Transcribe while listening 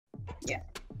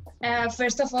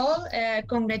First of all,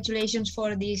 congratulations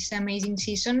for this amazing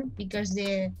season because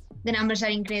the numbers are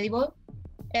incredible.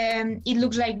 It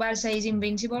looks like Barca is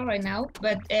invincible right now,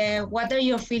 but what are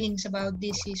your feelings about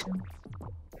this season?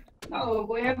 Oh,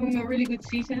 we're having a really good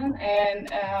season, and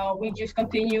we just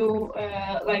continue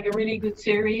like a really good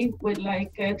series with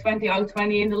like 20 out of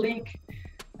 20 in the league.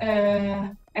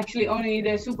 Actually, only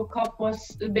the Super Cup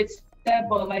was a bit sad,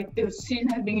 but like the season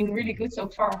has been really good so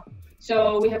far.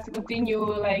 So we have to continue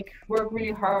like work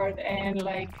really hard and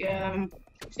like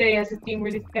stay as a team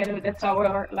really together. That's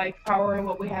our like power and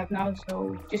what we have now.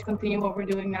 So just continue what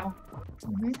we're doing now.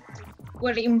 Mm-hmm.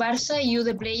 Well, in Barca, you,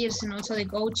 the players, and also the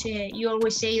coach, you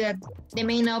always say that the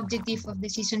main objective of the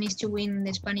season is to win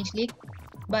the Spanish league.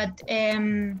 But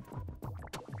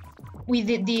with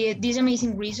these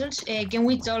amazing results, can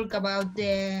we talk about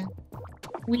the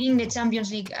winning the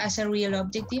Champions League as a real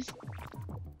objective?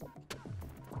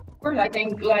 Of course, I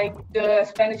think like the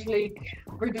Spanish league,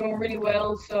 we're doing really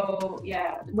well. So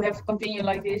yeah, we have to continue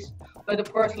like this. But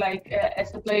of course, like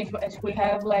as the players as we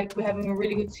have, like we're having a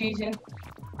really good season.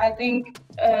 I think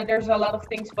there's a lot of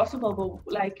things possible,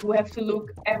 but like we have to look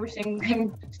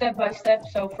everything step by step.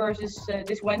 So first is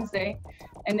this Wednesday,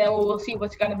 and then we will see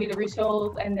what's going to be the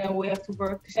result, and then we have to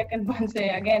work the second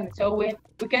Wednesday again. So we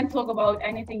can't talk about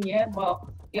anything yet, but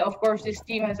yeah, of course this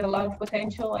team has a lot of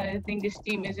potential, and I think this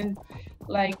team is in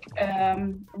like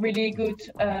really good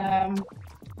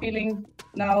feeling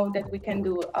now that we can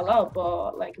do a lot,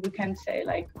 but like we can't say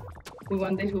like we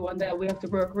want this, we want that. We have to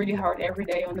work really hard every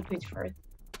day on the pitch for it.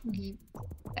 Okay.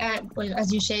 Well,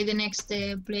 as you say, the next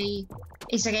play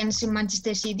is against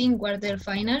Manchester City in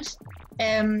quarterfinals.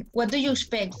 What do you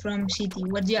expect from City?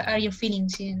 Are your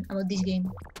feelings about this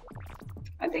game?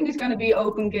 I think it's going to be an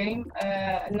open game.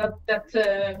 Not that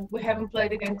we haven't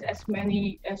played against as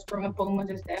many strong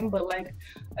opponents as them, but like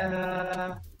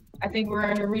I think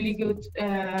we're in a really good.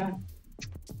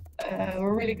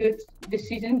 We're really good this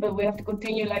season, but we have to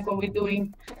continue like what we're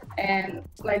doing and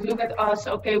like look at us.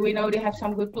 Okay, we know they have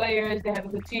some good players, they have a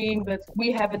good team, but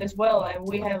we have it as well, and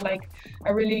we have like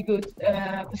a really good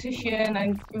position,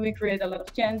 and we create a lot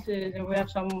of chances, and we have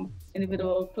some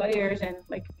individual players, and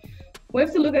like we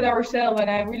have to look at ourselves, and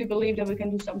I really believe that we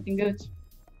can do something good.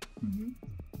 Mm-hmm.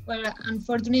 Well,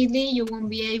 unfortunately, you won't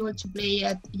be able to play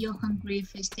at Johan Cruyff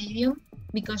Stadium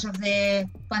because of the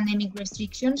pandemic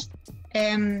restrictions.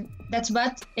 That's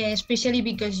bad, especially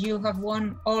because you have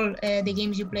won all the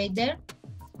games you played there.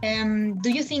 Do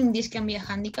you think this can be a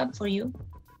handicap for you?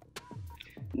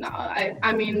 No,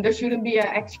 I mean there shouldn't be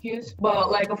an excuse, but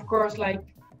like of course like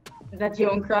that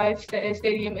Johan Cruyff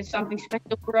Stadium is something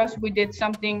special for us. We did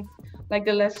something like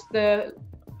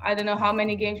I don't know how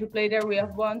many games we played there. We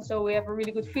have won, so we have a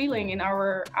really good feeling in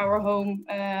our home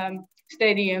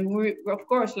stadium. Of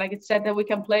course, like it said that we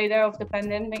can play there of the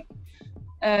pandemic,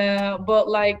 but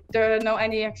like there are no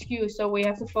any excuse. So we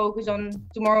have to focus on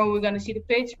tomorrow. We're gonna see the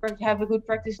pitch, have a good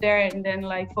practice there, and then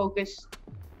like focus.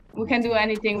 We can do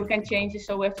anything. We can change it,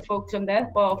 so we have to focus on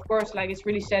that. But of course, like it's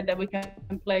really sad that we can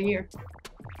play here.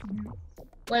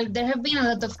 Well, there have been a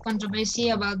lot of controversy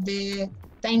about the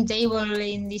timetable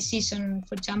in this season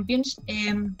for Champions.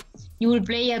 You will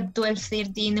play at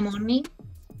 12:30 in the morning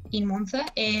in Monza.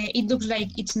 It looks like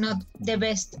it's not the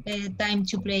best time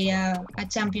to play a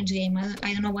Champions game.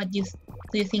 I don't know what do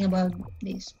you think about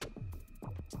this.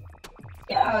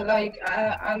 Yeah, like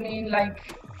I mean, like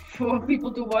for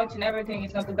people to watch and everything,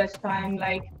 it's not the best time.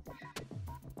 Like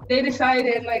they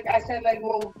decided, like I said, like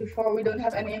well before, we don't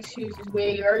have any excuses.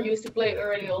 We are used to play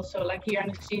early also, like here in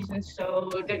the season, so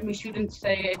that we shouldn't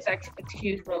say it's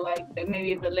excuse, but like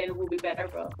maybe a bit later will be better.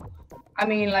 But I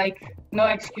mean, like no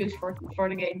excuse for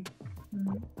the game.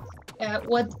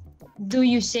 What do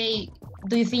you say?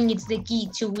 Do you think it's the key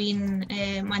to win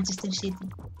Manchester City?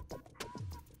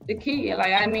 The key,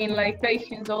 like I mean, like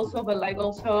patience also, but like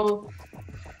also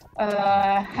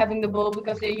having the ball,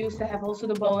 because they used to have also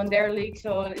the ball in their league.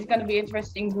 So it's gonna be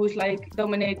interesting who's like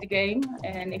dominate the game,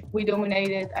 and if we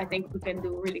dominate it, I think we can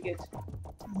do really good.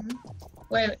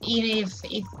 Well, if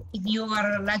you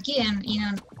are lucky and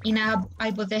in a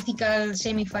hypothetical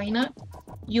semi-final,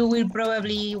 you will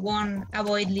probably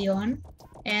avoid Lyon.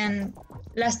 And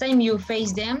last time you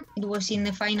faced them, it was in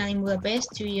the final in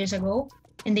Budapest 2 years ago,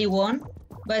 and they won.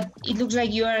 But it looks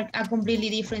like you are a completely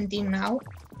different team now.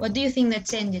 What do you think that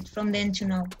changed from then to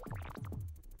now?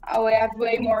 Oh, I have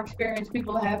way more experience.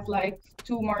 People have like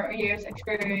 2 more years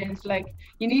experience. Like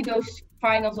you need those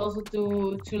finals also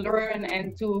to learn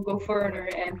and to go further.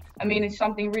 And I mean, it's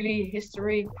something really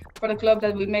history for the club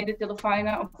that we made it to the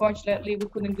final. Unfortunately, we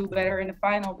couldn't do better in the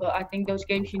final, but I think those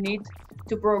games you need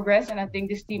to progress. And I think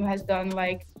this team has done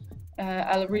like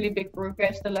a really big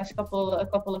progress the last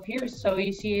couple of years. So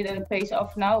you see it and it pays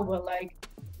off now, but like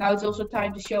now it's also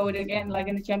time to show it again, like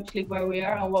in the Champions League where we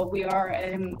are and what we are,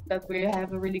 and that we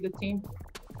have a really good team.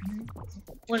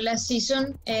 Well, last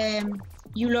season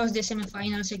you lost the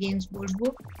semifinals against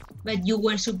Wolfsburg, but you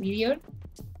were superior.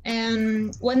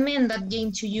 What meant that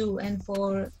game to you and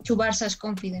to Barca's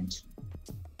confidence?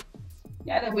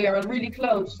 Yeah, that we are really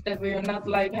close, that we are not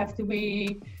like that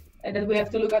we have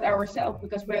to look at ourselves,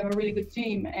 because we have a really good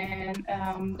team, and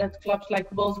that clubs like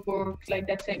Wolfsburg, like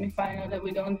that semi-final, that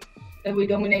we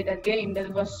dominate that game.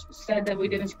 That was said that we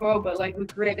didn't score, but like we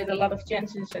created a lot of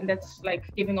chances, and that's like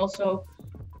giving also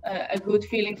a good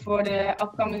feeling for the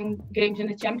upcoming games in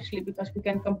the Champions League, because we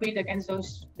can compete against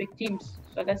those big teams.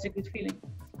 So that's a good feeling.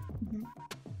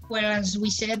 Well, as we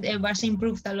said, Barca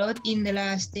improved a lot in the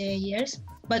last years,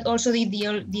 but also did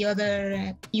the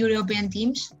other European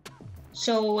teams.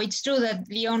 So it's true that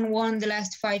Lyon won the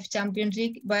last 5 Champions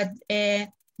League, but do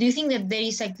you think that there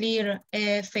is a clear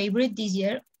favorite this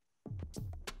year?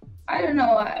 I don't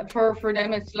know. For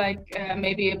them, it's like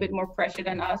maybe a bit more pressure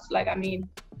than us. Like, I mean,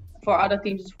 for other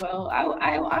teams as well.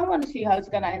 I want to see how it's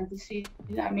gonna end the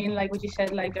season. I mean, like what you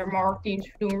said, like there are more teams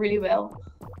doing really well,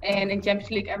 and in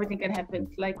Champions League everything can happen.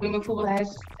 Like women football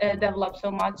has developed so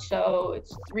much, so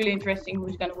it's really interesting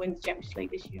who's gonna win the Champions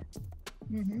League this year.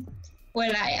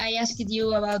 Well, I asked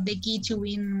you about the key to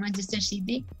win Manchester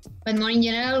City, but more in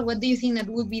general, what do you think that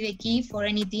would be the key for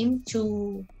any team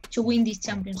to win this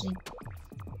Champions League?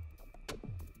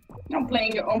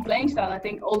 Playing your own playing style. I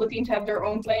think all the teams have their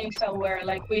own playing style, where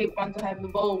like we want to have the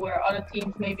ball, where other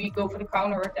teams maybe go for the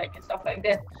counter attack and stuff like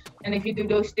that. And if you do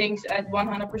those things at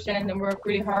 100% and work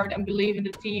really hard and believe in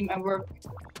the team and work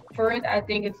for it, I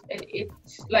think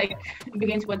it's like it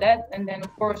begins with that. And then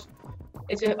of course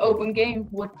it's an open game.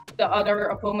 With the other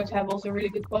opponents have also really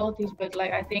good qualities, but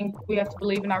like I think we have to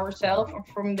believe in ourselves, and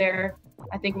from there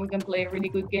I think we can play a really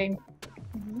good game.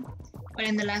 Well,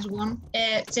 in the last one,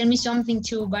 tell me something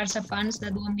to Barca fans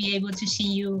that won't be able to see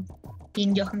you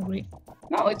in Johan Cruyff.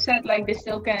 No, it's said like they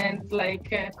still can't like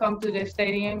come to the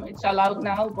stadium. It's allowed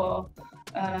now, but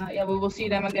yeah, we will see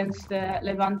them against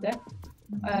Levante.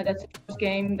 That's the first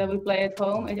game that we play at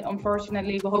home.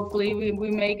 Unfortunately, but hopefully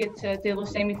we make it till the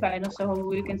semi-final, so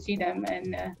we can see them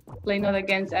and play not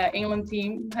against England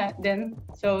team then.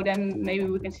 So then maybe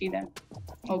we can see them,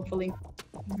 hopefully.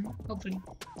 Hopefully.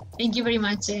 Thank you very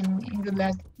much and good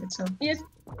luck. That's all. Yes,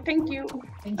 thank you.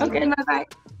 Thank you. Okay, bye-bye.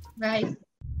 Bye.